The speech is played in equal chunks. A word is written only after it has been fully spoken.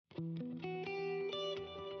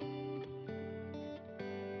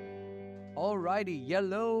Alrighty,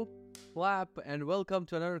 yellow, clap, and welcome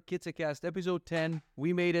to another KidsaCast episode 10.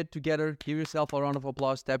 We made it together. Give yourself a round of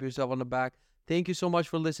applause. Tap yourself on the back. Thank you so much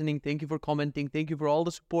for listening. Thank you for commenting. Thank you for all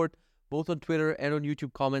the support, both on Twitter and on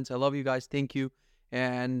YouTube comments. I love you guys. Thank you.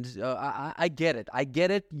 And I get it. I get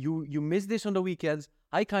it. You miss this on the weekends.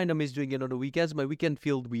 I kind of miss doing it on the weekends. My weekend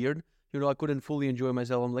felt weird. I couldn't fully enjoy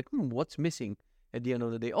myself. I'm like, what's missing at the end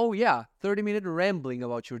of the day? Oh, yeah, 30-minute rambling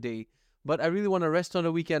about your day. But I really want to rest on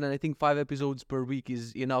the weekend, and I think 5 episodes per week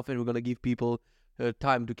is enough, and we're going to give people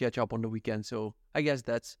time to catch up on the weekend. So I guess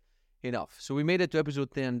that's enough. So we made it to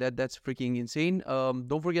episode 10. That's freaking insane.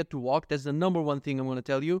 Don't forget to walk. That's the number one thing I'm going to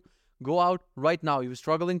tell you. Go out right now. If you're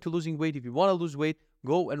struggling to losing weight, if you want to lose weight,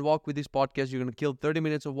 go and walk with this podcast. You're going to kill 30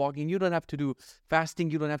 minutes of walking. You don't have to do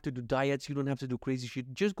fasting. You don't have to do diets. You don't have to do crazy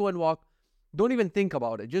shit. Just go and walk. Don't even think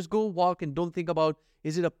about it. Just go walk and don't think about,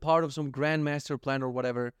 is it a part of some grand master plan or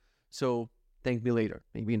whatever. So thank me later,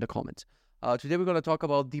 maybe in the comments. Today we're going to talk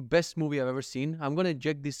about the best movie I've ever seen. I'm going to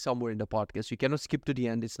inject this somewhere in the podcast. You cannot skip to the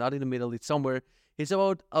end. It's not in the middle. It's somewhere. It's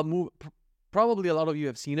about a movie. Probably a lot of you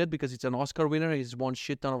have seen it because it's an Oscar winner. He's won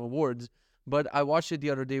shit ton of awards. But I watched it the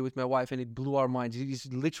other day with my wife and it blew our minds. It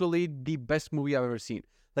is literally the best movie I've ever seen.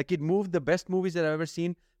 Like, it moved the best movies that I've ever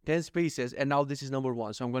seen 10 spaces, and now this is number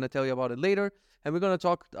one. So I'm going to tell you about it later. And we're going to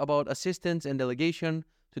talk about assistance and delegation.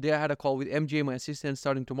 Today I had a call with MJ, my assistant,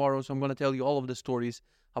 starting tomorrow. So I'm going to tell you all of the stories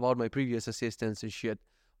about my previous assistants and shit.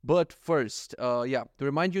 But first, to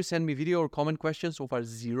remind you, send me video or comment questions. So far,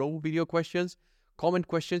 0 video questions. Comment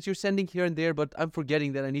questions you're sending here and there, but I'm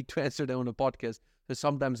forgetting that I need to answer them on the podcast. So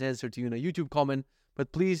sometimes answer to you in a YouTube comment.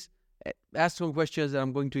 But please ask some questions that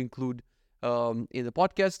I'm going to include in the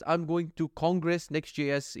podcast. I'm going to Congress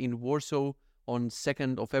Next.js in Warsaw on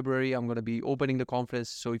 2nd of February. I'm going to be opening the conference.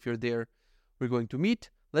 So if you're there, we're going to meet.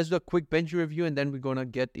 Let's do a quick Benji review and then we're going to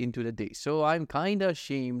get into the day. So I'm kind of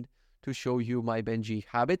ashamed to show you my Benji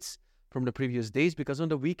habits from the previous days because on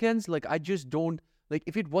the weekends, I just don't,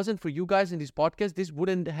 if it wasn't for you guys in this podcast, this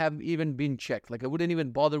wouldn't have even been checked. I wouldn't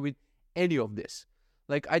even bother with any of this.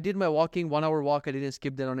 I did my walking, 1 hour walk. I didn't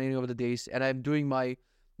skip that on any of the days. And I'm doing my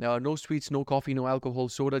no sweets, no coffee, no alcohol,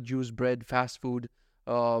 soda, juice, bread, fast food,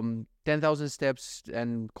 10,000 steps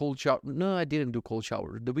and cold shower. No, I didn't do cold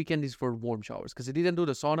shower. The weekend is for warm showers because I didn't do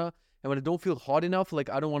the sauna. And when I don't feel hot enough,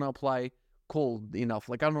 I don't want to apply cold enough.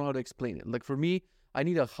 I don't know how to explain it. For me, I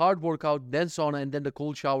need a hard workout, then sauna, and then the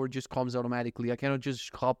cold shower just comes automatically. I cannot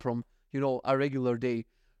just hop from, a regular day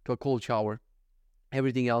to a cold shower.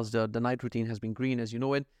 Everything else, the night routine has been green, as you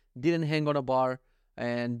know it. Didn't hang on a bar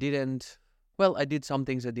and I did some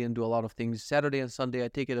things. I didn't do a lot of things. Saturday and Sunday, I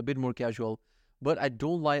take it a bit more casual. But I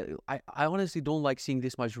honestly don't like seeing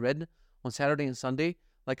this much red on Saturday and Sunday.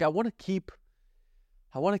 I want to keep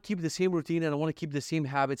the same routine and I want to keep the same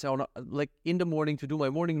habits. I want to, in the morning to do my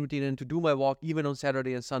morning routine and to do my walk even on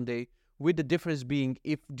Saturday and Sunday, with the difference being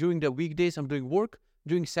if during the weekdays I'm doing work,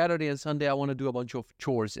 during Saturday and Sunday I want to do a bunch of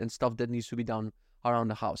chores and stuff that needs to be done around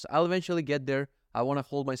the house. I'll eventually get there. I want to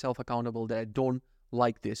hold myself accountable that I don't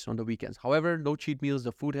like this on the weekends. However, no cheat meals.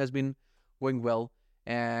 The food has been going well.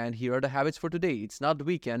 And here are the habits for today. It's not the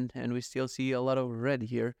weekend, and we still see a lot of red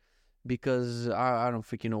here because I don't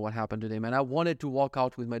freaking know what happened today, man. I wanted to walk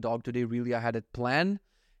out with my dog today. Really, I had it planned,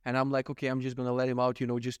 and I'm like, okay, I'm just going to let him out,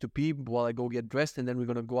 just to pee while I go get dressed, and then we're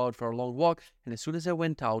going to go out for a long walk. And as soon as I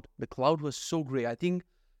went out, the cloud was so gray. I think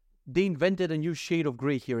they invented a new shade of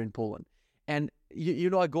gray here in Poland. And,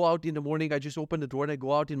 I go out in the morning, I just open the door and I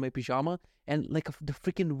go out in my pajama and the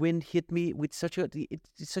freaking wind hit me with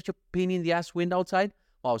it's such a pain in the ass wind outside.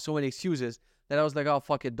 Wow, so many excuses that I was like, oh,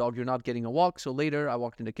 fuck it, dog, you're not getting a walk. So later I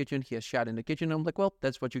walked in the kitchen, he has shat in the kitchen. I'm like, well,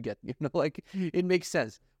 that's what you get. It makes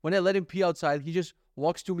sense. When I let him pee outside, he just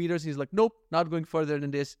walks 2 meters. He's like, nope, not going further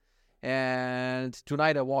than this. And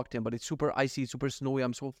tonight I walked him, but it's super icy, super snowy.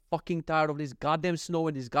 I'm so fucking tired of this goddamn snow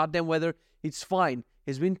and this goddamn weather. It's fine.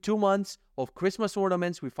 It's been 2 months of Christmas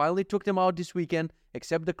ornaments. We finally took them out this weekend,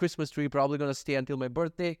 except the Christmas tree. Probably going to stay until my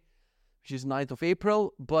birthday, which is 9th of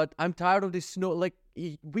April. But I'm tired of this snow.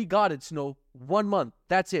 We got it, snow. 1 month.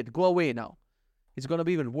 That's it. Go away now. It's going to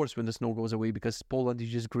be even worse when the snow goes away because Poland is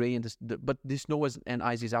just gray. But this snow and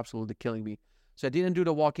ice is absolutely killing me. So I didn't do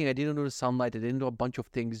the walking. I didn't do the sunlight. I didn't do a bunch of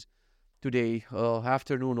things today.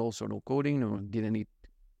 Afternoon also. No coding. No, didn't eat.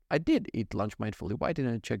 I did eat lunch mindfully. Why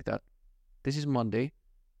didn't I check that? This is Monday.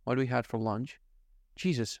 What do we had for lunch?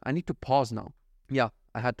 Jesus, I need to pause now. Yeah,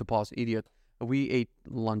 I had to pause, idiot. We ate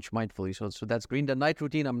lunch mindfully, so that's green. The night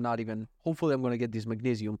routine, hopefully I'm going to get this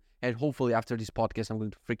magnesium, and hopefully after this podcast, I'm going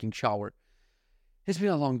to freaking shower. It's been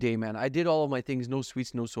a long day, man. I did all of my things. No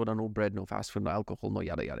sweets, no soda, no bread, no fast food, no alcohol, no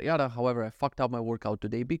yada, yada, yada. However, I fucked up my workout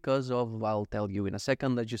today because of, I'll tell you in a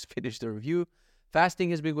second. Let's just finish the review.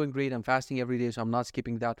 Fasting has been going great. I'm fasting every day, so I'm not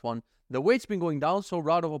skipping that one. The weight's been going down, so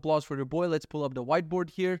round of applause for your boy. Let's pull up the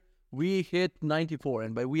whiteboard here. We hit 94,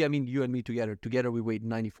 and by we, I mean you and me together. Together, we weighed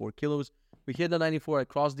 94 kilos. We hit the 94. I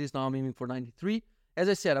crossed this. Now I'm aiming for 93. As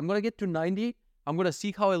I said, I'm going to get to 90. I'm going to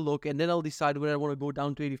see how I look, and then I'll decide whether I want to go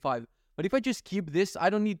down to 85. But if I just keep this, I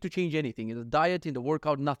don't need to change anything. In the diet, in the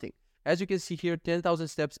workout, nothing. As you can see here, 10,000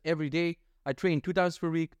 steps every day. I train 2 times per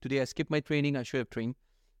week. Today, I skipped my training. I should have trained,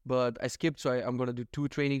 but I skipped, so I'm going to do 2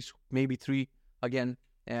 trainings, maybe 3 again.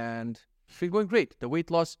 And it's been going great. The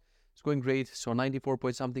weight loss is going great. So 94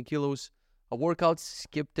 point something kilos. A workout,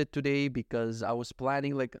 skipped it today because I was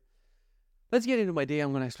planning like... Let's get into my day.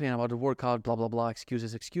 I'm going to explain about the workout, blah, blah, blah,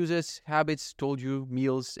 excuses. Habits, told you,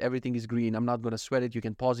 meals, everything is green. I'm not going to sweat it. You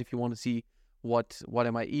can pause if you want to see what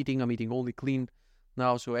am I eating. I'm eating only clean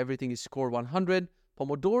now, so everything is score 100.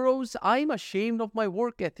 Pomodoros, I'm ashamed of my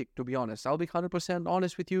work ethic, to be honest. I'll be 100%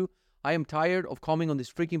 honest with you. I am tired of coming on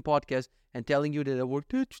this freaking podcast and telling you that I work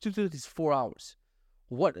this 4 hours.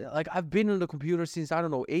 What? Like, I've been on the computer since, I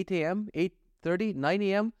don't know, 8 a.m., 8:30, 9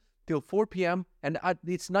 a.m., till 4 p.m. and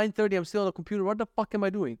it's 9:30. I'm still on the computer. What the fuck am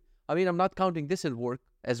I doing? I mean, I'm not counting this as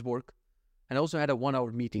work. And I also had a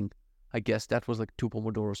 1-hour meeting. I guess that was like 2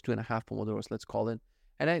 pomodoros, 2.5 pomodoros, let's call it.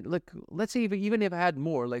 And let's say even if I had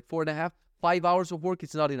more, like 4.5, 5 hours of work,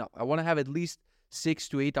 it's not enough. I want to have at least 6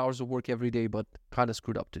 to 8 hours of work every day, but kind of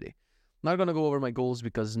screwed up today. Not going to go over my goals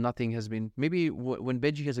because nothing has been... Maybe when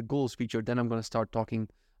Benji has a goals feature, then I'm going to start talking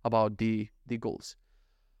about the goals.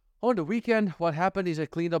 On the weekend, what happened is I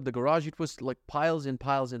cleaned up the garage. It was like piles and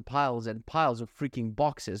piles and piles and piles of freaking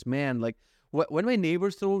boxes. Man, like when my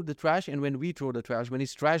neighbors throw the trash and when we throw the trash, when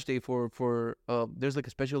it's trash day there's like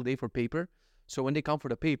a special day for paper. So when they come for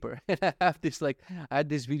the paper, and I had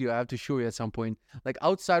this video I have to show you at some point. Like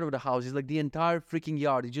outside of the house, it's like the entire freaking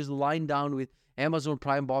yard. It's just lined down with Amazon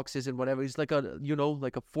Prime boxes and whatever. It's like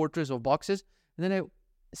like a fortress of boxes. And then I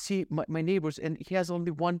see my neighbors and he has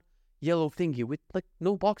only one yellow thingy with like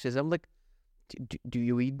no boxes. I'm like, do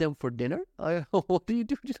you eat them for dinner? What do you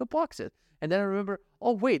do to the boxes? And then I remember,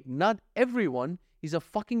 oh wait, not everyone is a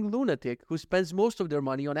fucking lunatic who spends most of their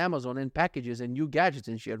money on Amazon and packages and new gadgets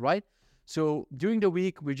and shit, right? So during the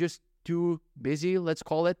week, we're just too busy, let's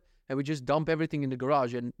call it, and we just dump everything in the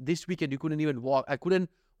garage. And this weekend, you couldn't even walk. I couldn't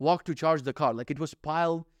walk to charge the car. Like it was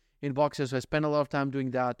piled in boxes. So I spent a lot of time doing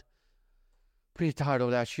that. Pretty tired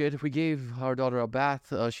of that shit. We gave our daughter a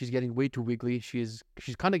bath. She's getting way too wiggly. She's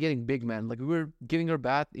kind of getting big, man. Like we were giving her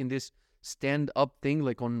bath in this stand-up thing,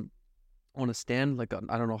 like on a stand, like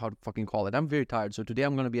I don't know how to fucking call it. I'm very tired, so today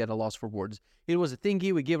I'm gonna be at a loss for words. It was a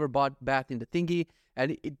thingy. We gave her bath in the thingy,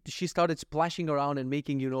 and she started splashing around and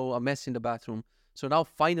making a mess in the bathroom. So now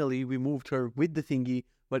finally we moved her with the thingy,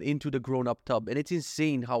 but into the grown-up tub, and it's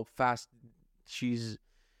insane how fast she's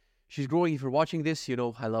growing. If you're watching this,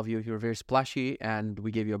 I love you. You're very splashy, and we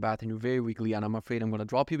gave you a bath, and you're very weakly, and I'm afraid I'm going to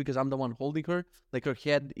drop you because I'm the one holding her. Like, her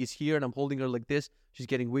head is here, and I'm holding her like this. She's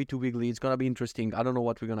getting way too wiggly. It's going to be interesting. I don't know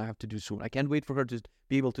what we're going to have to do soon. I can't wait for her to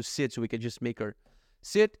be able to sit so we can just make her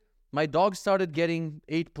sit. My dog started getting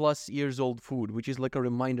 8+ years old food, which is like a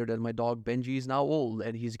reminder that my dog Benji is now old,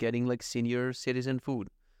 and he's getting like senior citizen food.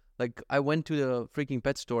 Like, I went to the freaking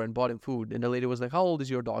pet store and bought him food, and the lady was like, how old is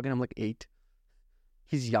your dog? And I'm like, 8.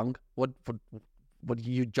 He's young. What are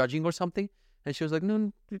you judging or something? And she was like,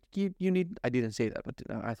 no, you need... I didn't say that, but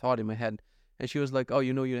I thought in my head. And she was like, oh,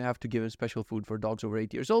 you have to give him special food for dogs over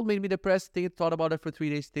 8 years old. Made me depressed. Thought about it for 3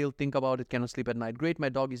 days. Still think about it. Cannot sleep at night. Great. My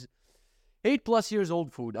dog is 8+ years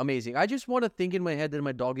old food. Amazing. I just want to think in my head that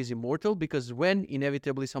my dog is immortal, because when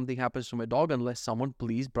inevitably something happens to my dog, unless someone,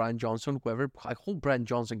 please, Brian Johnson, whoever, I hope Brian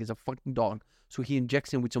Johnson is a fucking dog. So he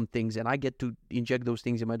injects him with some things, and I get to inject those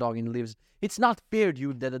things in my dog, and he lives. It's not fair,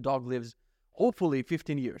 dude, that a dog lives, hopefully,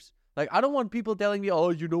 15 years. Like, I don't want people telling me,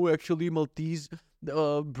 oh, actually Maltese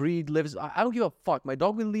breed lives. I don't give a fuck. My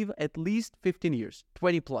dog will live at least 15 years,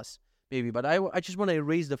 20+, maybe. But I just want to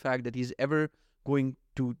erase the fact that he's ever going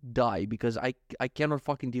to die, because I cannot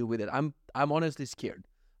fucking deal with it. I'm honestly scared.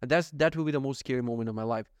 And that will be the most scary moment of my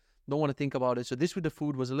life. Don't want to think about it. So this with the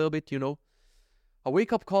food was a little bit, a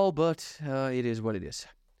wake-up call, but it is what it is.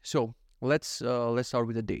 So let's start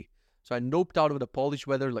with the day. So I noped out of the Polish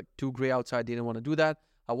weather, like too gray outside. Didn't want to do that.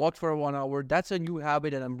 I walked for 1 hour. That's a new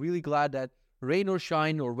habit, and I'm really glad that rain or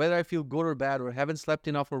shine, or whether I feel good or bad, or haven't slept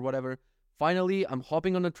enough or whatever, finally I'm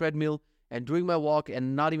hopping on a treadmill and doing my walk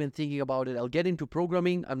and not even thinking about it. I'll get into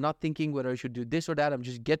programming. I'm not thinking whether I should do this or that. I'm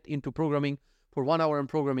just get into programming for 1 hour in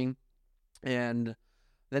programming, and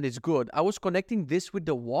then it's good. I was connecting this with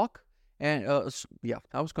the walk, and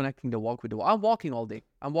I was connecting the walk with the walk. I'm walking all day.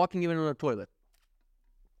 I'm walking even on the toilet.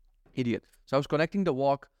 Idiot. So I was connecting the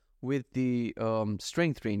walk with the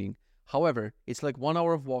strength training. However, it's like 1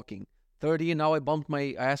 hour of walking, 30, and now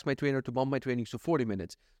I asked my trainer to bump my training to 40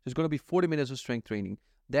 minutes. So it's going to be 40 minutes of strength training.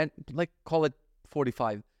 Then, like, call it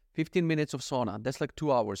 45. 15 minutes of sauna. That's like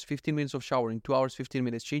 2 hours. 15 minutes of showering. 2 hours, 15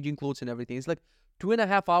 minutes. Changing clothes and everything. It's like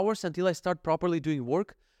 2.5 hours until I start properly doing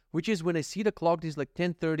work, which is when I see the clock, it's like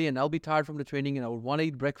 10:30, and I'll be tired from the training, and I would want to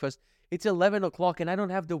eat breakfast. It's 11 o'clock, and I don't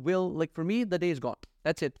have the will. Like, for me, the day is gone.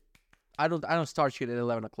 That's it. I don't start shit at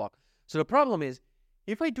 11 o'clock. So the problem is,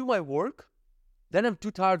 if I do my work, then I'm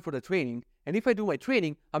too tired for the training. And if I do my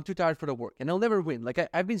training, I'm too tired for the work. And I'll never win. Like,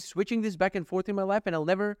 I've been switching this back and forth in my life, and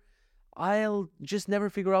I'll just never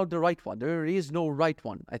figure out the right one. There is no right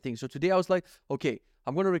one, I think. So today I was like, okay,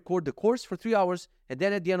 I'm going to record the course for 3 hours. And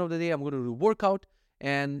then at the end of the day, I'm going to do workout.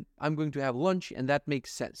 And I'm going to have lunch. And that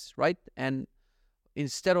makes sense, right? And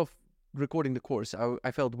instead of recording the course,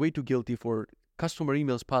 I felt way too guilty for customer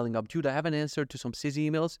emails piling up. Dude, I haven't answered to some CZ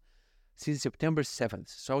emails since September 7th.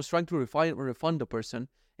 So I was trying to refund the person,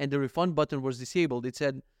 and the refund button was disabled. It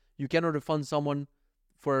said, you cannot refund someone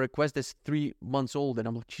for a request that's 3 months old. And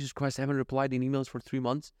I'm like, Jesus Christ, I haven't replied in emails for 3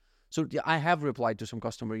 months. So yeah, I have replied to some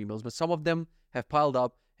customer emails, but some of them have piled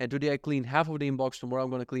up. And today I cleaned half of the inbox. Tomorrow I'm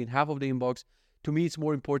going to clean half of the inbox. To me, it's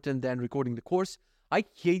more important than recording the course. I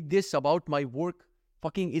hate this about my work.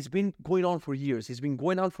 It's been going on for years. It's been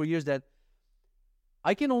going on for years that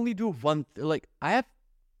I can only do one. I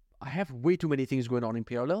have way too many things going on in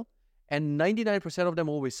parallel, and 99% of them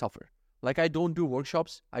always suffer. Like, I don't do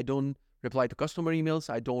workshops. I don't reply to customer emails.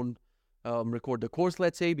 I don't record the course,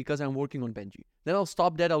 let's say, because I'm working on Benji. Then I'll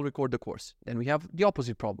stop that. I'll record the course. Then we have the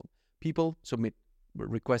opposite problem. People submit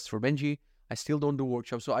requests for Benji. I still don't do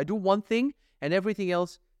workshops. So I do one thing, and everything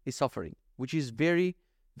else is suffering, which is very,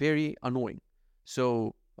 very annoying.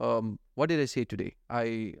 So what did I say today?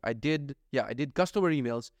 I did customer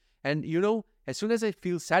emails. And, as soon as I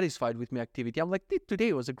feel satisfied with my activity, I'm like,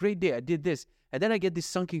 today was a great day. I did this. And then I get this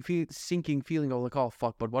sinking feeling of like, oh,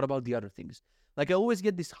 fuck, but what about the other things? Like, I always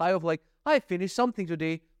get this high of like, I finished something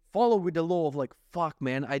today, follow with the low of like, fuck,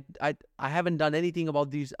 man, I haven't done anything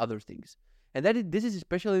about these other things. And this is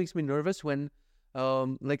especially makes me nervous when,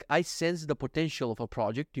 I sense the potential of a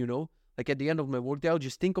project, Like, at the end of my workday, I'll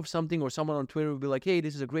just think of something, or someone on Twitter will be like, hey,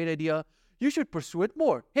 this is a great idea. You should pursue it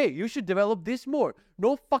more. Hey, you should develop this more.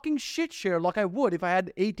 No fucking shit, Sherlock. I would if I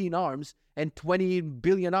had 18 arms and 20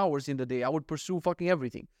 billion hours in the day. I would pursue fucking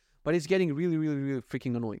everything. But it's getting really, really, really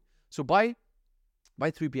freaking annoying. So by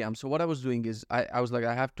 3 p.m., so what I was doing is I was like,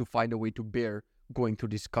 I have to find a way to bear going through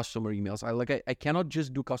these customer emails. I cannot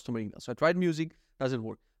just do customer emails. So I tried music, doesn't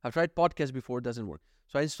work. I've tried podcast before, doesn't work.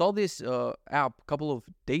 So I installed this app a couple of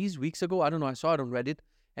weeks ago. I don't know. I saw it on Reddit.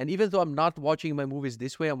 And even though I'm not watching my movies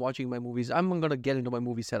this way, I'm watching my movies. I'm going to get into my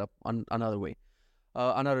movie setup on another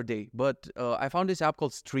day. But I found this app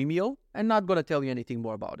called Streamio. I'm not going to tell you anything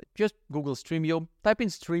more about it. Just Google Streamio. Type in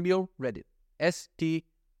Streamio Reddit. STREMIO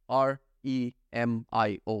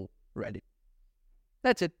Reddit.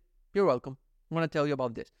 That's it. You're welcome. I'm going to tell you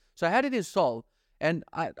about this. So I had it installed. And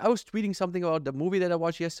I was tweeting something about the movie that I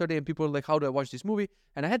watched yesterday. And people were like, how do I watch this movie?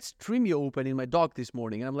 And I had Streamio open in my dock this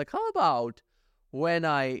morning. And I'm like, how about when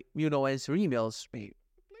I, answer emails, hey,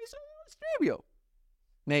 please Streamio.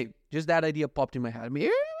 Hey, just that idea popped in my head.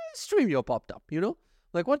 Streamio popped up,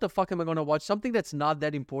 Like, what the fuck am I going to watch? Something that's not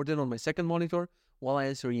that important on my second monitor while I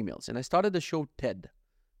answer emails. And I started the show Ted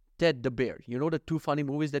the Bear. The 2 funny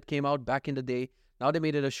movies that came out back in the day. Now they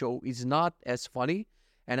made it a show. It's not as funny.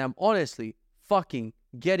 And I'm honestly fucking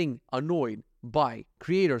getting annoyed by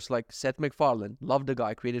creators like Seth MacFarlane. Love the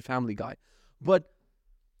guy, created Family Guy. But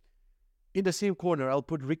in the same corner, I'll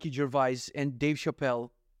put Ricky Gervais and Dave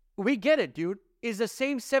Chappelle. We get it, dude. It's the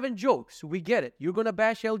same 7 jokes. We get it. You're going to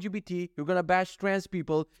bash LGBT. You're going to bash trans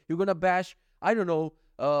people. You're going to bash,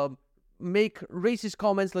 make racist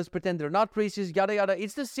comments. Let's pretend they're not racist, yada, yada.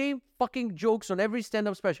 It's the same fucking jokes on every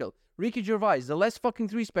stand-up special. Ricky Gervais, the last fucking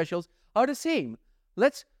 3 specials are the same.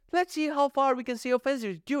 Let's see how far we can say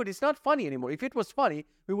offensive. Dude, it's not funny anymore. If it was funny,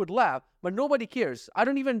 we would laugh, but nobody cares. I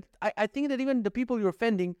think that even the people you're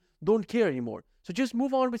offending don't care anymore. So just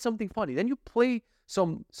move on with something funny. Then you play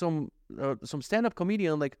some stand-up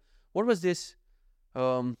comedian, like, what was this?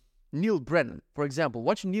 Neil Brennan, for example.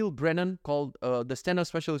 Watch Neil Brennan called, the stand-up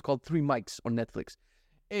special is called 3 Mics on Netflix.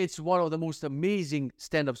 It's one of the most amazing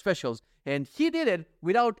stand-up specials. And he did it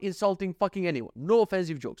without insulting fucking anyone. No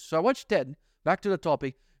offensive jokes. So I watched Ted, back to the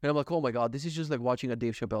topic, and I'm like, oh my God, this is just like watching a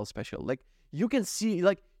Dave Chappelle special. Like, you can see,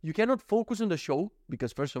 like, you cannot focus on the show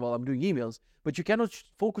because, first of all, I'm doing emails, but you cannot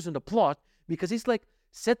focus on the plot because it's like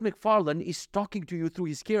Seth MacFarlane is talking to you through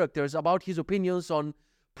his characters about his opinions on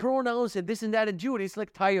pronouns and this and that, and dude, it's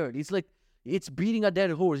like tired. It's like, it's beating a dead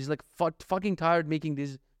horse. He's like fucking tired making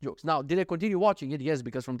these jokes. Now, did I continue watching it? Yes,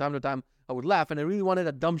 because from time to time I would laugh, and I really wanted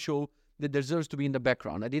a dumb show that deserves to be in the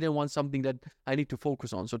background. I didn't want something that I need to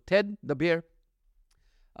focus on. So Ted the Bear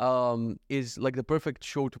is like the perfect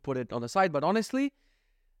show to put it on the side. But honestly,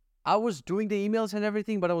 I was doing the emails and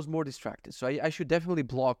everything, but I was more distracted. So I should definitely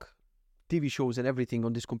block TV shows and everything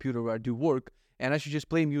on this computer where I do work, and I should just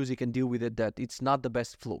play music and deal with it, that it's not the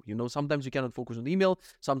best flow. You know, sometimes you cannot focus on the email,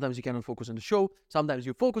 sometimes you cannot focus on the show, sometimes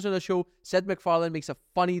you focus on the show. Seth MacFarlane makes a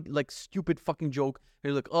funny, like, stupid fucking joke, and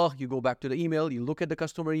you're like, oh, you go back to the email, you look at the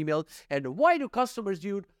customer email, and why do customers,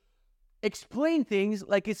 dude, explain things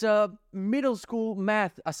like it's a middle school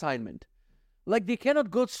math assignment? Like, they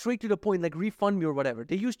cannot go straight to the point, like refund me or whatever.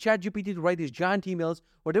 They use ChatGPT to write these giant emails.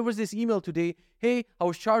 Or there was this email today, hey, I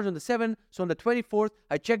was charged on the 7th, so on the 24th,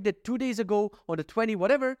 I checked it 2 days ago on the 20,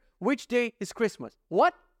 whatever. Which day is Christmas?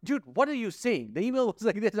 What? Dude, what are you saying? The email was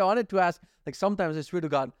like this. I wanted to ask, like, sometimes I swear to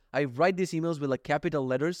God, I write these emails with like capital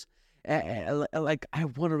letters. Like, I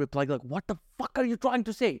want to reply, like, what the fuck are you trying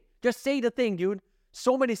to say? Just say the thing, dude.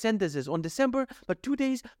 So many sentences on December, but 2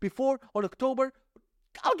 days before on October,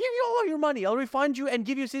 I'll give you all of your money. I'll refund you and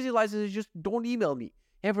give you CC licenses. Just don't email me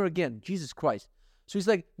ever again. Jesus Christ. So he's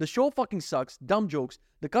like, the show fucking sucks. Dumb jokes.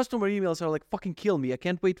 The customer emails are like, fucking kill me. I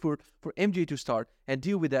can't wait for MJ to start and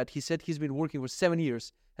deal with that. He said he's been working for 7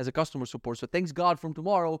 years as a customer support. So thanks God, from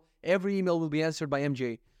tomorrow, every email will be answered by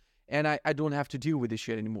MJ. And I don't have to deal with this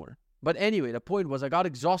shit anymore. But anyway, the point was I got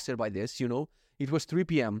exhausted by this, you know. It was 3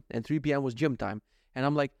 p.m. and 3 p.m. was gym time. And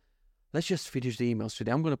I'm like, let's just finish the emails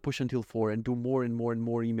today. I'm going to push until 4 and do more and more and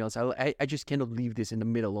more emails. I just cannot leave this in the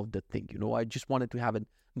middle of the thing, you know. I just wanted to have it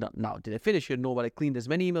done. Now, did I finish it? No, but I cleaned as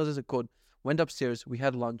many emails as I could, went upstairs, we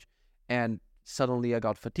had lunch, and suddenly I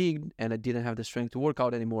got fatigued, and I didn't have the strength to work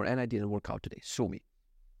out anymore, and I didn't work out today. Sue me.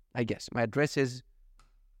 I guess. My address is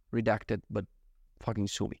redacted, but fucking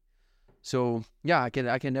sue me. So, yeah, I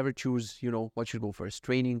can never choose, you know, what should go first,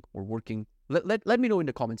 training or working. Let me know in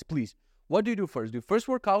the comments, please. What do you do first? Do you first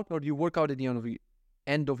work out, or do you work out at the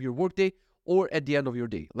end of your workday, or at the end of your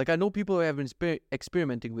day? Like, I know people who have been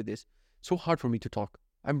experimenting with this. It's so hard for me to talk.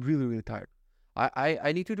 I'm really, really tired.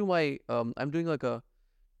 I need to do my, I'm doing like a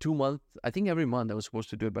 2-month, I think every month I was supposed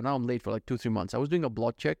to do it, but now I'm late for like 2-3 months. I was doing a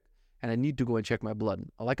blood check, and I need to go and check my blood.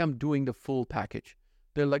 Like, I'm doing the full package.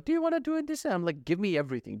 They're like, do you want to do it this? And I'm like, give me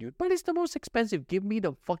everything, dude. But it's the most expensive. Give me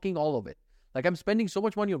the fucking all of it. Like, I'm spending so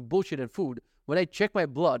much money on bullshit and food. When I check my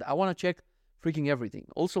blood, I want to check freaking everything.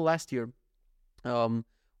 Also, last year, when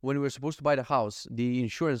we were supposed to buy the house, the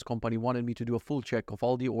insurance company wanted me to do a full check of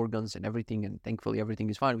all the organs and everything, and thankfully everything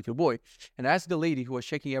is fine with your boy. And I asked the lady who was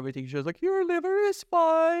checking everything, she was like, your liver is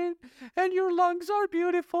fine, and your lungs are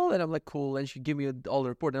beautiful. And I'm like, cool. And she gave me all the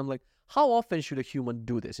report, and I'm like, how often should a human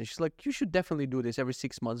do this? And she's like, you should definitely do this every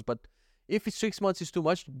 6 months, but if it's 6 months is too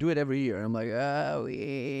much, do it every year. I'm like,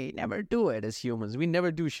 we never do it as humans. We never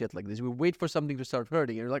do shit like this. We wait for something to start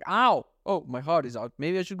hurting. And you're like, ow, oh, my heart is out.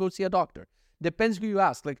 Maybe I should go see a doctor. Depends who you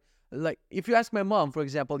ask. Like if you ask my mom, for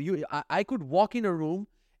example, I could walk in a room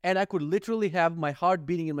and I could literally have my heart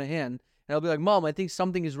beating in my hand. And I'll be like, Mom, I think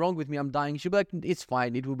something is wrong with me. I'm dying. She'll be like, it's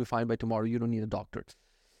fine. It will be fine by tomorrow. You don't need a doctor.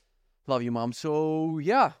 Love you, Mom. So,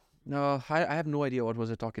 yeah. I have no idea what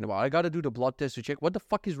was I talking about. I got to do the blood test to check what the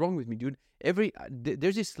fuck is wrong with me, dude.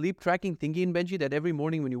 There's this sleep tracking thingy in Benji that every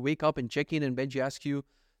morning when you wake up and check in and Benji asks you,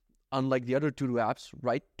 unlike the other to-do apps,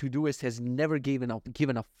 right? Todoist has never given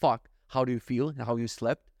a fuck how do you feel and how you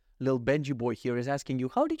slept. Little Benji boy here is asking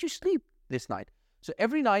you, how did you sleep this night? So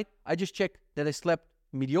every night I just check that I slept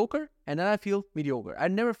mediocre and then I feel mediocre. I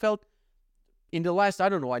never felt in the last, I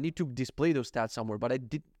don't know, I need to display those stats somewhere, but I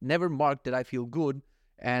did never mark that I feel good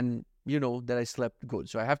and, you know, that I slept good.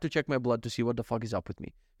 So I have to check my blood to see what the fuck is up with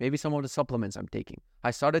me. Maybe some of the supplements I'm taking.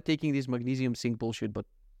 I started taking this magnesium zinc bullshit, but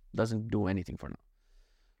doesn't do anything for now.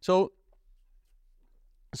 So,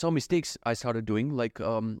 some mistakes I started doing, like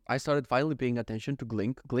I started finally paying attention to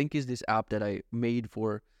Glink. Glink is this app that I made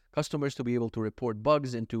for customers to be able to report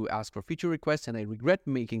bugs and to ask for feature requests. And I regret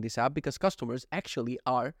making this app because customers actually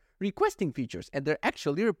are requesting features and they're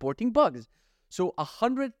actually reporting bugs. So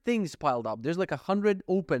 100 things piled up. There's like 100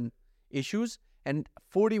 open issues and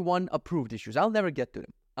 41 approved issues. I'll never get to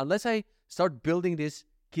them unless I start building this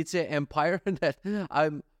Kitse empire that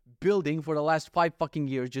I'm building for the last 5 fucking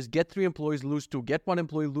years. Just get 3 employees, lose 2. Get 1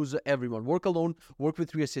 employee, lose everyone. Work alone, work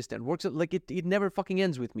with 3 assistants. Works like it never fucking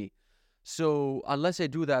ends with me. So unless I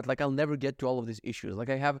do that, like I'll never get to all of these issues. Like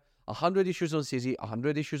I have 100 issues on Sizzy,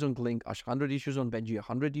 100 issues on Glink, 100 issues on Benji,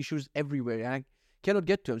 100 issues everywhere, and I cannot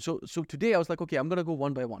get to them. So today I was like, okay, I'm gonna go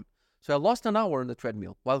one by one. So I lost an hour on the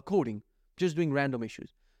treadmill while coding, just doing random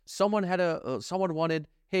issues. Someone had someone wanted,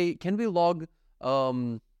 hey, can we log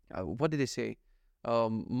what did they say?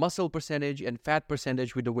 Muscle percentage and fat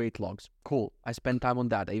percentage with the weight logs. Cool. I spent time on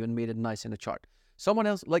that. I even made it nice in a chart. Someone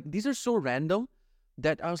else, like, these are so random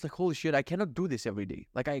that I was like, holy shit, I cannot do this every day.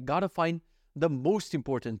 Like, I gotta find the most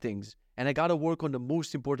important things, and I gotta work on the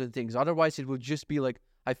most important things. Otherwise, it will just be like,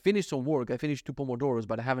 I finished some work, I finished 2 Pomodoros,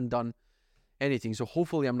 but I haven't done anything. So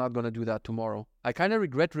hopefully I'm not gonna do that tomorrow. I kind of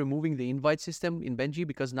regret removing the invite system in Benji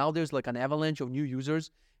because now there's like an avalanche of new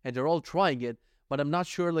users and they're all trying it, but I'm not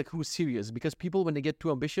sure like who's serious, because people, when they get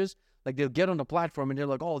too ambitious, like they'll get on the platform and they're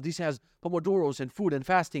like, oh, this has Pomodoros and food and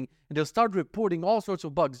fasting, and they'll start reporting all sorts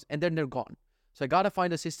of bugs and then they're gone. So I gotta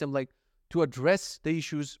find a system like to address the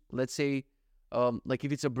issues. Let's say like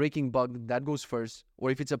if it's a breaking bug, that goes first,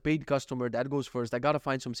 or if it's a paid customer, that goes first. I gotta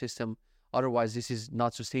find some system. Otherwise, this is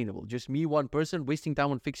not sustainable. Just me, one person, wasting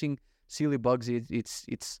time on fixing silly bugs.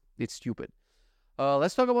 It's stupid.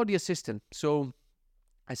 Let's talk about the assistant. So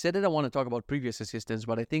I said that I want to talk about previous assistants,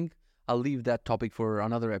 but I think I'll leave that topic for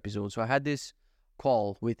another episode. So I had this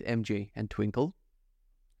call with MJ and Twinkle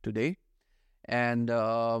today, and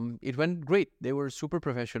it went great. They were super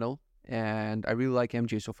professional, and I really like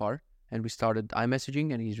MJ so far. And we started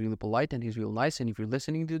iMessaging, and he's really polite and he's real nice. And if you're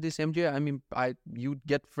listening to this, MJ, I mean, you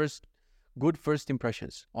get good first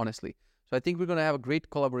impressions, honestly. So I think we're gonna have a great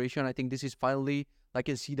collaboration. I think this is finally, I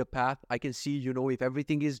can see the path. I can see, if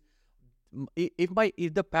everything is,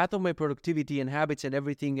 if the path of my productivity and habits and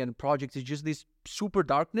everything and projects is just this super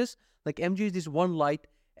darkness, like MJ is this one light,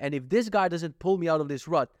 and if this guy doesn't pull me out of this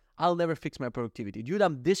rut, I'll never fix my productivity. Dude,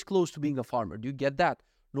 I'm this close to being a farmer. Do you get that?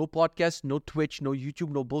 No podcast, no Twitch, no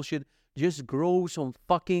YouTube, no bullshit. Just grow some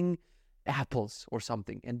fucking apples or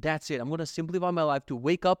something, and that's it. I'm gonna simplify my life to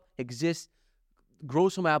wake up, exist, grow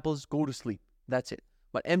some apples, go to sleep. That's it.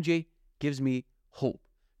 But MJ gives me hope,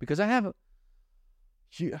 because I don't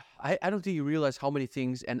think you realize how many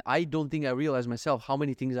things, and I don't think I realize myself how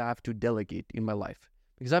many things I have to delegate in my life,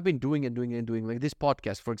 because I've been doing like this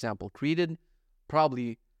podcast, for example, created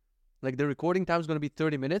probably, like, the recording time is going to be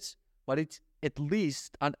 30 minutes, but it's at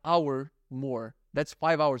least an hour more. That's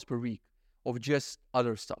 5 hours per week of just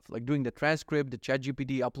other stuff, like doing the transcript, the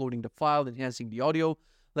ChatGPT, uploading the file, enhancing the audio.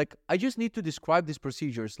 Like, I just need to describe these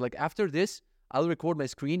procedures. Like, after this, I'll record my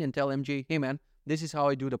screen and tell MJ, hey man, this is how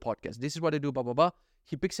I do the podcast. This is what I do, blah, blah, blah.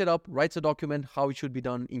 He picks it up, writes a document, how it should be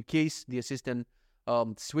done in case the assistant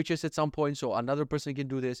switches at some point, so another person can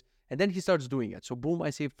do this. And then he starts doing it. So boom, I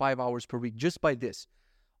save 5 hours per week just by this.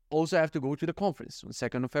 Also, I have to go to the conference on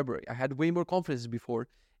 2nd of February. I had way more conferences before.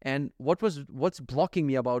 And what's blocking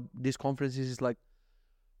me about these conferences is like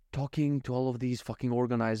talking to all of these fucking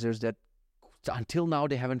organizers that until now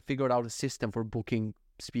they haven't figured out a system for booking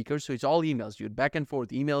speakers. So it's all emails, dude, back and forth,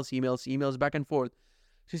 emails, back and forth.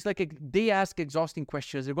 So it's like they ask exhausting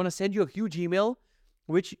questions. They're going to send you a huge email,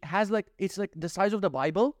 which has it's like the size of the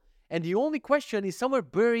Bible. And the only question is somewhere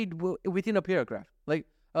buried within a paragraph. Like,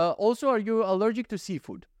 also, are you allergic to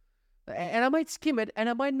seafood? And I might skim it and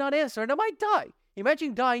I might not answer and I might die.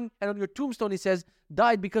 Imagine dying and on your tombstone it says,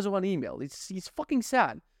 died because of an email. It's fucking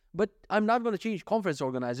sad. But I'm not going to change conference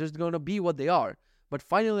organizers. They're going to be what they are. But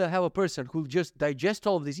finally, I have a person who'll just digest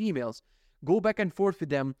all of these emails, go back and forth with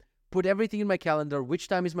them, put everything in my calendar, which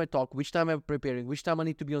time is my talk, which time I'm preparing, which time I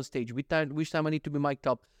need to be on stage, which time I need to be mic'd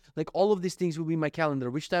up. Like, all of these things will be in my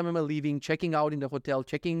calendar. Which time am I leaving, checking out in the hotel,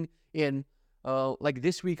 checking in. Like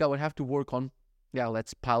this week, I would have to work on,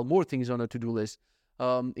 let's pile more things on a to-do list.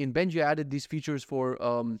 In Benji, I added these features for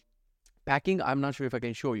packing. I'm not sure if I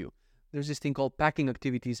can show you. There's this thing called packing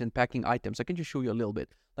activities and packing items. I can just show you a little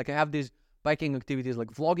bit. Like, I have these packing activities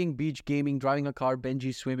like vlogging, beach, gaming, driving a car,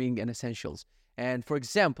 Benji, swimming, and essentials. And for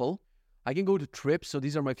example, I can go to trips. So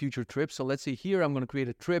these are my future trips. So let's say here, I'm going to create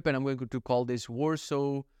a trip and I'm going to call this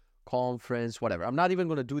Warsaw Conference, whatever. I'm not even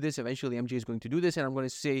going to do this. Eventually, MJ is going to do this. And I'm going to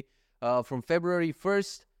say from February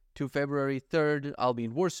 1st to February 3rd, I'll be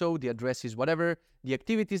in Warsaw. The address is whatever. The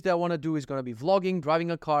activities that I want to do is going to be vlogging,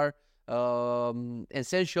 driving a car,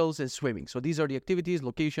 essentials, and swimming. So these are the activities.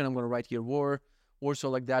 Location, I'm going to write here Warsaw,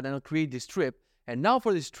 like that, and I'll create this trip. And now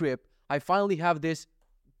for this trip, I finally have this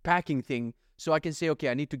packing thing. So I can say, okay,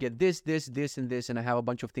 I need to get this, and this, and I have a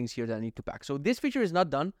bunch of things here that I need to pack. So this feature is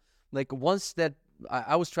not done. Like, once that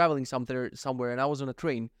I was traveling somewhere and I was on a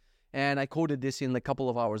train, and I coded this in like a couple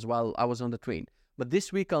of hours while I was on the train. But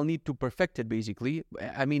this week I'll need to perfect it, basically.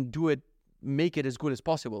 I mean, make it as good as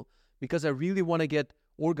possible, because I really want to get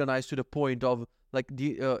organized to the point of like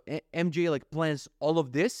MJ like plans all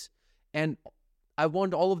of this, and I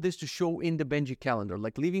want all of this to show in the Benji calendar,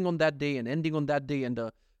 like leaving on that day and ending on that day, and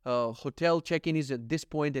the hotel check-in is at this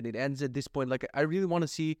point and it ends at this point. Like I really want to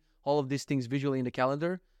see all of these things visually in the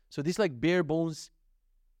calendar. So this like bare bones,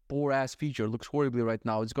 poor ass feature looks horribly right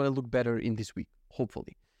now. It's gonna look better in this week,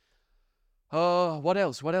 hopefully. What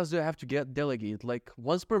else? What else do I have to delegate? Like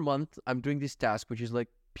once per month, I'm doing this task, which is like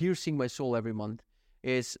piercing my soul every month.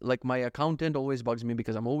 Is like my accountant always bugs me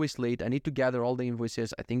because I'm always late. I need to gather all the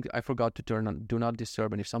invoices. I think I forgot to turn on Do Not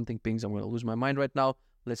Disturb. And if something pings, I'm going to lose my mind right now.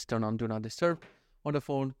 Let's turn on Do Not Disturb on the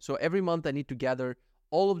phone. So every month I need to gather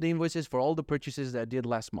all of the invoices for all the purchases that I did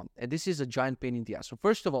last month. And this is a giant pain in the ass. So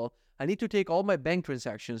first of all, I need to take all my bank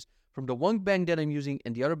transactions from the one bank that I'm using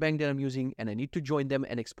and the other bank that I'm using, and I need to join them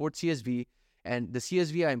and export CSV. And the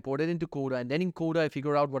CSV I imported into Coda, and then in Coda I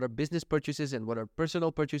figure out what are business purchases and what are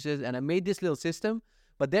personal purchases, and I made this little system.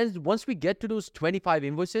 But then once we get to those 25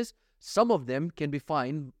 invoices, some of them can be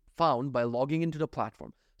found by logging into the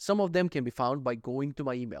platform. Some of them can be found by going to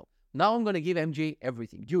my email. Now I'm going to give MJ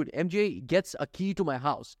everything. Dude, MJ gets a key to my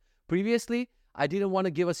house. Previously, I didn't want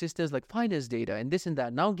to give assistants like finance data and this and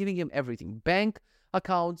that. Now I'm giving him everything. Bank,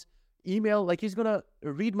 accounts, email. Like he's going to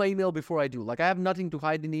read my email before I do. Like I have nothing to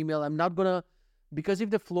hide in email. I'm not going to, because if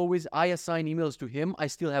the flow is I assign emails to him, I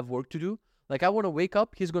still have work to do. Like I want to wake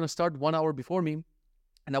up, he's going to start 1 hour before me,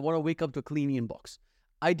 and I want to wake up to a clean inbox.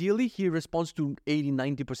 Ideally, he responds to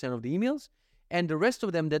 80-90% of the emails, and the rest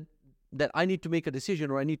of them that I need to make a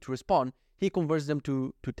decision or I need to respond, he converts them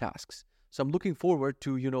to tasks. So I'm looking forward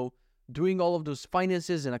to, doing all of those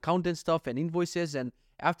finances and accountant stuff and invoices, and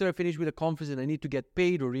after I finish with a conference and I need to get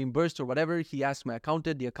paid or reimbursed or whatever, he asks my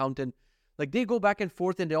accountant, the accountant, like they go back and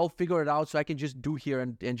forth and they all figure it out, so I can just do here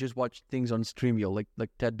and just watch things on StreamYard like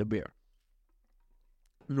Ted the Bear.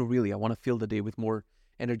 No, really, I want to fill the day with more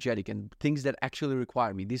energetic and things that actually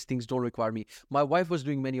require me. These things don't require me. My wife was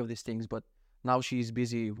doing many of these things, but now she's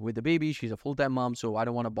busy with the baby. She's a full-time mom, so I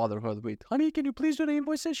don't want to bother her with, honey, can you please do the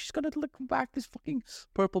invoices? She's going to look back this fucking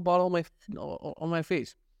purple bottle on my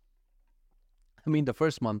face. I mean, the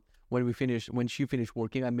first month when she finished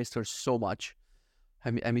working, I missed her so much.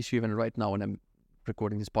 I miss you even right now when I'm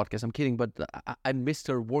recording this podcast. I'm kidding, but I missed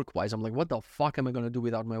her work-wise. I'm like, what the fuck am I going to do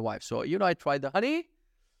without my wife? So, I tried the, honey,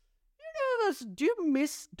 do you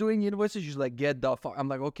miss doing invoices? She's like, get the fuck. I'm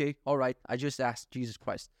like, okay, all right. I just asked, Jesus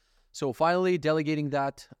Christ. So finally delegating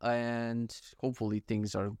that, and hopefully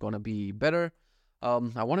things are going to be better.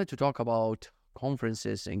 I wanted to talk about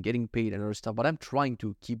conferences and getting paid and other stuff, but I'm trying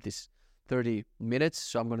to keep this 30 minutes.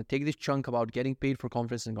 So I'm going to take this chunk about getting paid for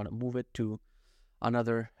conference and going to move it to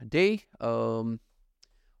another day.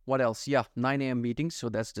 What else? Yeah, 9 a.m. meetings. So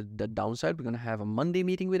that's the downside. We're going to have a Monday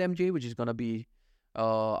meeting with MJ, which is going to be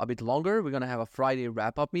a bit longer. We're going to have a Friday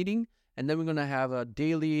wrap-up meeting, and then we're going to have a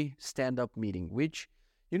daily stand-up meeting, which,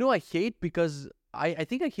 I hate because I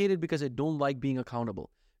think I hate it because I don't like being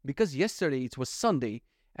accountable. Because yesterday it was Sunday,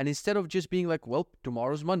 and instead of just being like, well,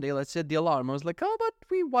 tomorrow's Monday, let's set the alarm, I was like, oh, but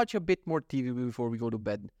we watch a bit more TV before we go to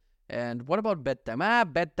bed. And what about bedtime?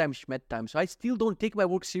 Bedtime, schmedtime. So I still don't take my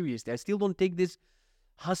work seriously. I still don't take this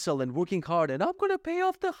hustle and working hard and I'm going to pay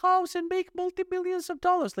off the house and make multi-billions of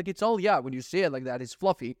dollars. Like it's all, when you say it like that, it's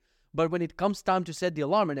fluffy. But when it comes time to set the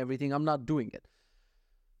alarm and everything, I'm not doing it.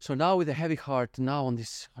 So now with a heavy heart, now on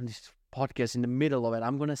this podcast in the middle of it,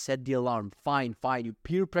 I'm going to set the alarm. Fine. You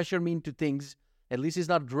peer pressure me into things. At least it's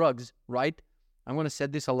not drugs, right? I'm going to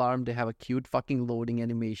set this alarm. They have a cute fucking loading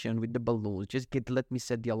animation with the balloons. Let me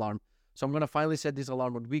set the alarm. So I'm going to finally set this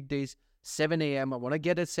alarm on weekdays, 7 a.m. I want to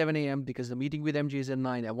get at 7 a.m. because the meeting with MJ is at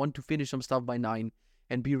 9. I want to finish some stuff by 9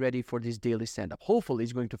 and be ready for this daily stand-up. Hopefully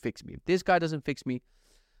it's going to fix me. If this guy doesn't fix me,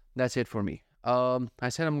 that's it for me. I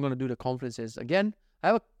said I'm going to do the conferences again. I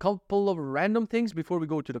have a couple of random things before we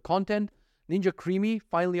go to the content. Ninja Creamy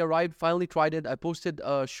finally arrived, finally tried it. I posted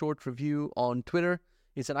a short review on Twitter.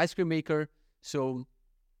 It's an ice cream maker. So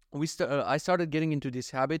I started getting into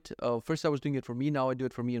this habit. First I was doing it for me. Now I do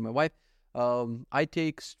it for me and my wife. I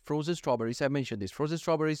take frozen strawberries. I mentioned this. Frozen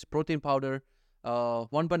strawberries, protein powder,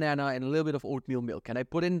 1 banana, and a little bit of oatmeal milk. And I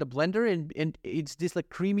put it in the blender, and it's this like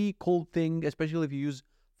creamy, cold thing, especially if you use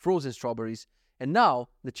frozen strawberries. And now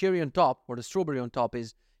the cherry on top, or the strawberry on top,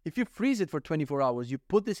 is if you freeze it for 24 hours, you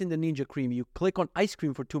put this in the Ninja Cream, you click on ice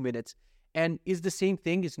cream for 2 minutes, and it's the same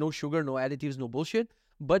thing. It's no sugar, no additives, no bullshit.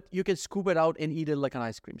 But you can scoop it out and eat it like an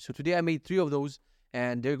ice cream. So today I made 3 of those,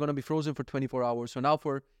 and they're going to be frozen for 24 hours. So now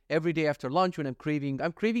for every day after lunch when not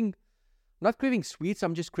craving sweets,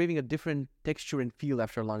 I'm just craving a different texture and feel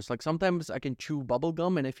after lunch. Like sometimes I can chew bubble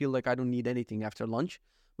gum and I feel like I don't need anything after lunch.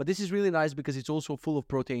 But this is really nice because it's also full of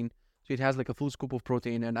protein, So it has like a full scoop of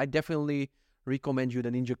protein, and I definitely recommend you the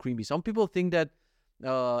Ninja Creamy. Some people think that,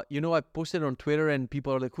 I posted on Twitter and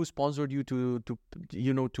people are like, who sponsored you to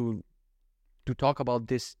talk about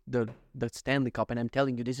this, the Stanley Cup? And I'm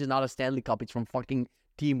telling you, this is not a Stanley Cup. It's from fucking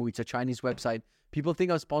Temu. It's a Chinese website. People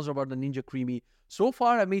think I'm sponsored about the Ninja Creamy. So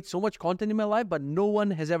far, I made so much content in my life, but no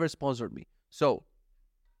one has ever sponsored me. So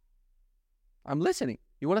I'm listening.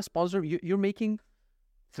 You want to sponsor? You're making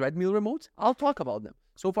thread meal remotes? I'll talk about them.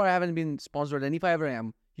 So far, I haven't been sponsored, and if I ever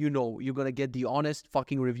am, you're going to get the honest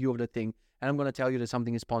fucking review of the thing, and I'm going to tell you that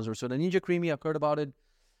something is sponsored. So the Ninja Creamy, I've heard about it,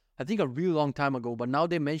 I think a really long time ago, but now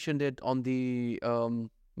they mentioned it on the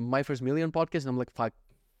My First Million podcast, and I'm like, fuck,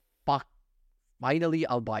 finally,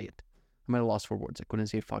 I'll buy it. I'm at a loss for words. I couldn't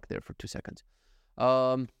say fuck there for 2 seconds.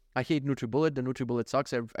 I hate NutriBullet. The NutriBullet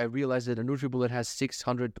sucks. I realized that a NutriBullet has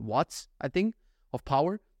 600 watts, I think, of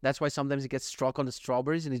power. That's why sometimes it gets struck on the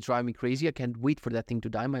strawberries and it's driving me crazy. I can't wait for that thing to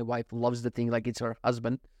die. My wife loves the thing like it's her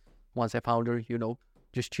husband. Once I found her,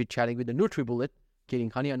 just chit-chatting with the NutriBullet. Kidding,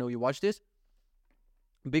 honey, I know you watch this.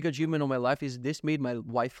 Big achievement of my life is this made my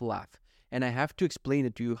wife laugh. And I have to explain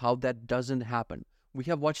it to you how that doesn't happen. We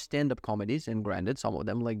have watched stand-up comedies, and granted, some of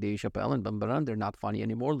them, like Dave Chappelle and Bambaran, they're not funny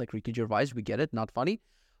anymore. Like Ricky Gervais, we get it, not funny.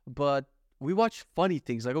 But we watch funny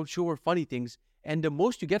things, like, show her funny things. And the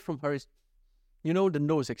most you get from her is, the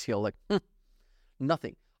nose exhale, like,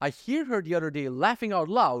 nothing. I hear her the other day laughing out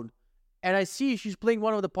loud, and I see she's playing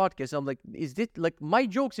one of the podcasts. I'm like, is this, like, my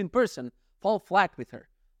jokes in person fall flat with her.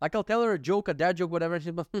 Like, I'll tell her a joke, a dad joke, whatever,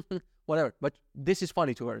 she's like, whatever. But this is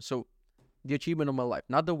funny to her. So, the achievement of my life,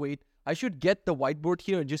 not the weight. I should get the whiteboard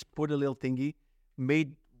here and just put a little thingy.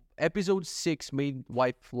 Episode 6 made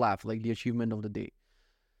wife laugh, like the achievement of the day.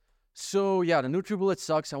 So yeah, the NutriBullet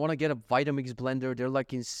sucks. I want to get a Vitamix blender. They're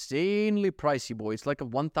like insanely pricey, boy. It's like a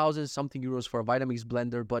 1,000 something euros for a Vitamix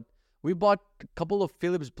blender. But we bought a couple of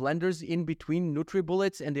Philips blenders in between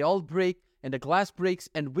NutriBullets, and they all break, and the glass breaks.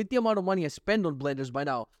 And with the amount of money I spend on blenders by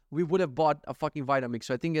now, we would have bought a fucking Vitamix.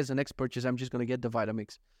 So I think as the next purchase, I'm just gonna get the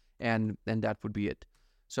Vitamix, and that would be it.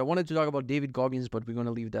 So I wanted to talk about David Goggins, but we're going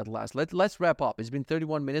to leave that last. Let's wrap up. It's been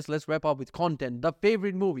 31 minutes. Let's wrap up with content. The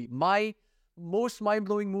favorite movie. My most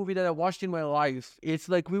mind-blowing movie that I watched in my life. It's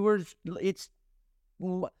like don't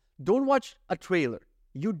watch a trailer.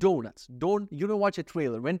 You donuts. Don't watch a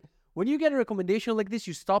trailer. When you get a recommendation like this,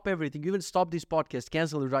 you stop everything. You even stop this podcast.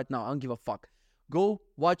 Cancel it right now. I don't give a fuck. Go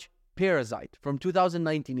watch Parasite from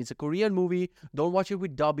 2019. It's a Korean movie. Don't watch it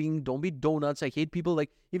with dubbing. Don't be donuts. I hate people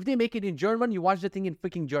like, if they make it in German, you watch the thing in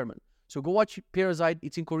freaking German. So go watch Parasite.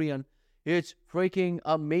 It's in Korean. It's freaking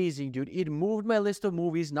amazing, dude. It moved my list of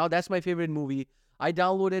movies. Now that's my favorite movie. I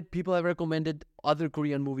downloaded. People have recommended other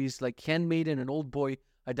Korean movies like Handmaiden and Old Boy.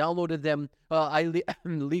 I downloaded them. I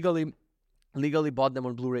legally bought them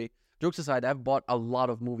on Blu-ray. Jokes aside, I've bought a lot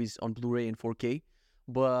of movies on Blu-ray and 4K,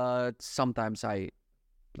 but sometimes I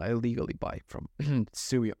legally buy from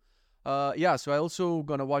Syria. So I'm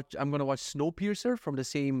gonna watch Snowpiercer from the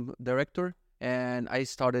same director, and I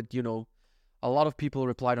started, a lot of people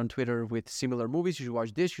replied on Twitter with similar movies. You should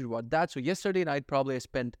watch this, you should watch that. So yesterday night, probably I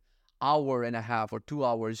spent 1.5 hours or 2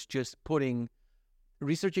 hours just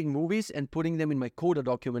researching movies and putting them in my Coda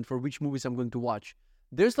document for which movies I'm going to watch.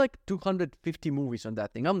 There's like 250 movies on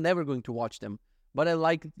that thing. I'm never going to watch them, but I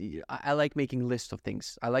like making lists of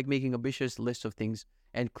things. I like making ambitious lists of things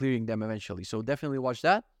and clearing them eventually. So definitely watch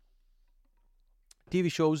that.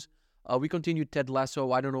 TV shows. We continued Ted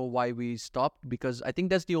Lasso. I don't know why we stopped, because I think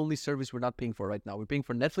that's the only service we're not paying for right now. We're paying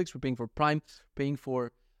for Netflix, we're paying for Prime, paying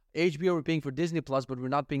for HBO, we're paying for Disney Plus, but we're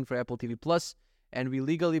not paying for Apple TV Plus. And we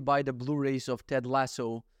legally buy the Blu-rays of Ted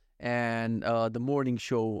Lasso and The Morning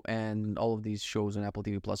Show and all of these shows on Apple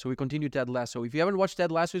TV Plus. So we continue Ted Lasso. If you haven't watched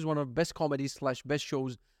Ted Lasso, it's one of the best comedies / best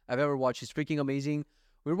shows I've ever watched. It's freaking amazing.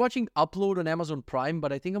 We're watching Upload on Amazon Prime,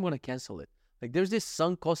 but I think I'm going to cancel it. Like, there's this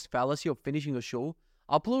sunk cost fallacy of finishing a show.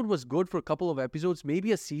 Upload was good for a couple of episodes,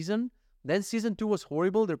 maybe a season. Then season 2 was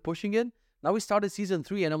horrible. They're pushing it. Now we started season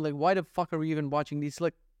 3, and I'm like, why the fuck are we even watching these?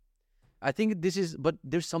 Like, I think but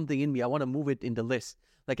there's something in me. I want to move it in the list.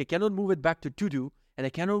 Like, I cannot move it back to to-do, and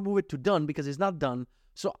I cannot move it to done because it's not done.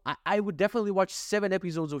 So I would definitely watch 7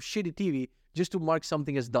 episodes of shitty TV just to mark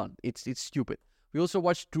something as done. It's stupid. We also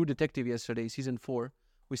watched True Detective yesterday, season 4.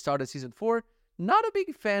 We started season 4. Not a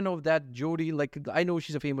big fan of that Jodie. Like, I know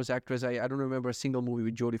she's a famous actress. I don't remember a single movie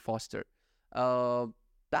with Jodie Foster.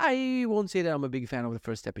 I won't say that I'm a big fan of the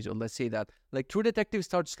first episode. Let's say that. Like, True Detective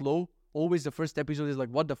starts slow. Always the first episode is like,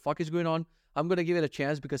 what the fuck is going on? I'm going to give it a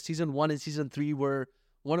chance because season 1 and season 3 were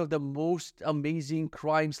one of the most amazing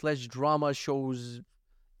crime / drama shows.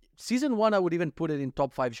 Season 1, I would even put it in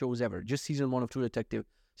top 5 shows ever. Just season 1 of True Detective.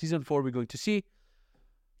 Season 4, we're going to see.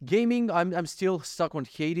 Gaming, I'm still stuck on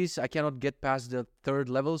Hades. I cannot get past the 3rd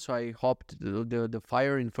level, so I hopped the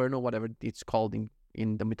Fire Inferno, whatever it's called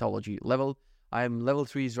in the mythology level. I'm level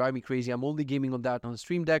 3 is driving me crazy. I'm only gaming on that on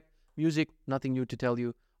Stream Deck. Music, nothing new to tell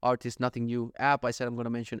you. Artist, nothing new. App, I said I'm going to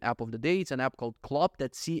mention app of the day. It's an app called Clop,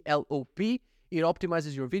 that's C-L-O-P. It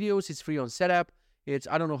optimizes your videos. It's free on Setup.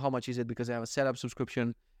 I don't know how much is it because I have a Setup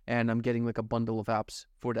subscription and I'm getting like a bundle of apps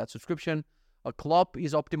for that subscription. A Clop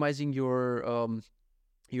is optimizing your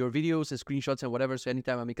videos and screenshots and whatever. So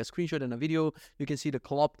anytime I make a screenshot and a video, you can see the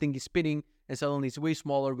Clop thing is spinning and suddenly it's way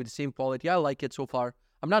smaller with the same quality. I like it so far.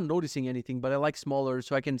 I'm not noticing anything, but I like smaller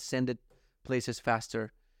so I can send it places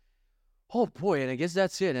faster. Oh boy, and I guess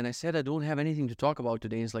that's it. And I said I don't have anything to talk about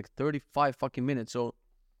today. It's like 35 fucking minutes. So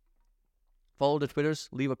follow the Twitters,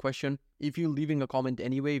 leave a question. If you're leaving a comment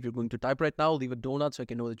anyway, if you're going to type right now, leave a donut so I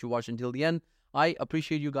can know that you watched until the end. I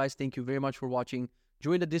appreciate you guys. Thank you very much for watching.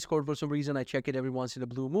 Join the Discord for some reason. I check it every once in a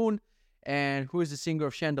blue moon. And who is the singer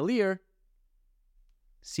of Chandelier?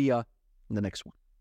 See ya in the next one.